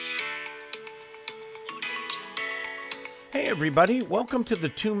Hey, everybody. Welcome to the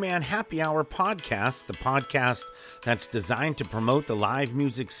Two Man Happy Hour podcast, the podcast that's designed to promote the live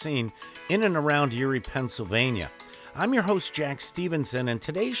music scene in and around Erie, Pennsylvania. I'm your host, Jack Stevenson, and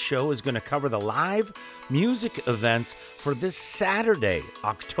today's show is going to cover the live music events for this Saturday,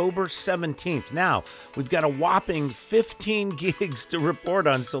 October 17th. Now, we've got a whopping 15 gigs to report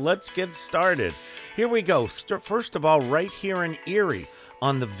on, so let's get started. Here we go. First of all, right here in Erie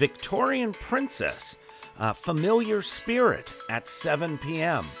on the Victorian Princess, Familiar Spirit at 7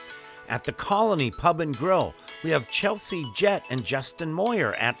 p.m. At the Colony Pub and Grill, we have Chelsea Jett and Justin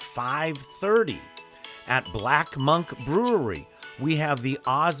Moyer at 5:30. At Black Monk Brewery, we have the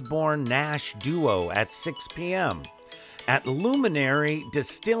Osborne Nash Duo at 6 p.m. At Luminary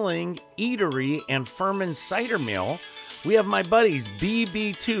Distilling, Eatery, and Furman Cider Mill, we have my buddies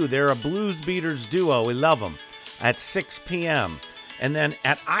BB2. They're a Blues Beaters duo. We love them. At 6 p.m. And then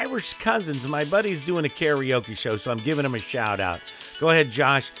at Irish Cousins, my buddy's doing a karaoke show, so I'm giving him a shout out. Go ahead,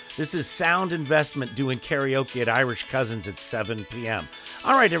 Josh. This is Sound Investment doing karaoke at Irish Cousins at 7 p.m.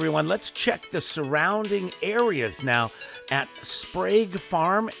 All right, everyone, let's check the surrounding areas now. At Sprague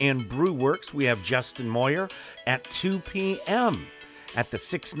Farm and Brew Works, we have Justin Moyer at 2 p.m. At the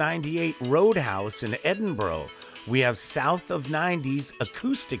 698 Roadhouse in Edinboro, we have South of 90's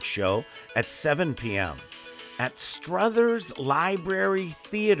Acoustic Show at 7 p.m. At Struthers Library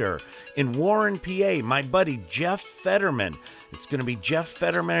Theater in Warren, PA, my buddy Jeff Fetterman. It's going to be Jeff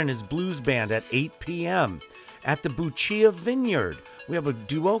Fetterman and his blues band at 8 p.m. At the Buccia Vineyard, we have a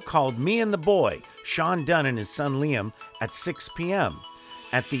duo called Me and the Boy, Sean Dunn and his son Liam, at 6 p.m.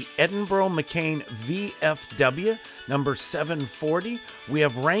 At the Edinburgh McCain VFW, number 740, we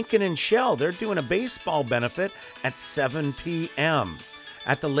have Rankin and Shell. They're doing a baseball benefit at 7 p.m.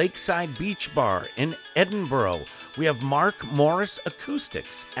 At the Lakeside Beach Bar in Edinburgh, we have Mark Morris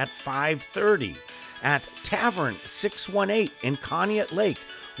Acoustics at 5:30. At Tavern 618 in Conneaut Lake,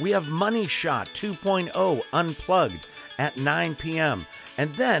 we have Money Shot 2.0 Unplugged at 9 p.m.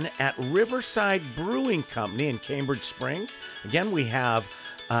 And then at Riverside Brewing Company in Cambridge Springs, again, we have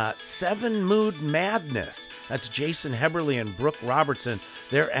Seven Mood Madness. That's Jason Heberly and Brooke Robertson.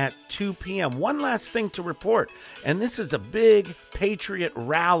 They're at 2 p.m. One last thing to report, and this is a big Patriot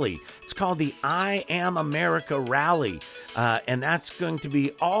rally. It's called the I Am America Rally, and that's going to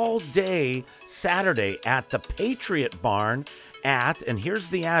be all day Saturday at the Patriot Barn at, and here's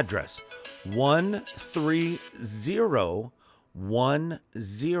the address,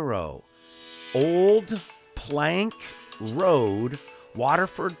 13010 Old Plank Road,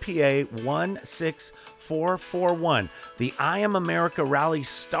 Waterford, PA 16441. The I Am America Rally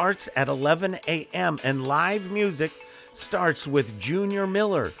starts at 11 a.m. and live music starts with Junior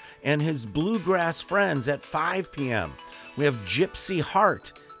Miller and his Bluegrass Friends at 5 p.m. We have Gypsy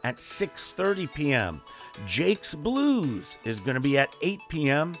Heart at 6:30 p.m. Jake's Blues is going to be at 8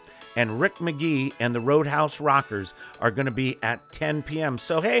 p.m. and Rick McGee and the Roadhouse Rockers are going to be at 10 p.m.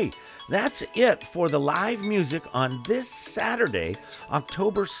 So, hey, that's it for the live music on this Saturday,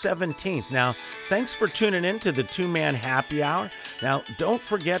 October 17th. Now, thanks for tuning in to the Two Man Happy Hour. Now, don't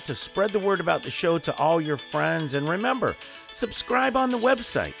forget to spread the word about the show to all your friends. And remember, subscribe on the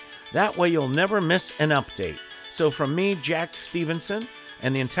website. That way you'll never miss an update. So from me, Jack Stevenson,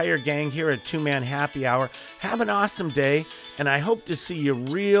 and the entire gang here at Two Man Happy Hour, have an awesome day, and I hope to see you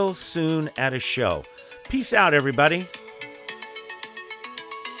real soon at a show. Peace out, everybody.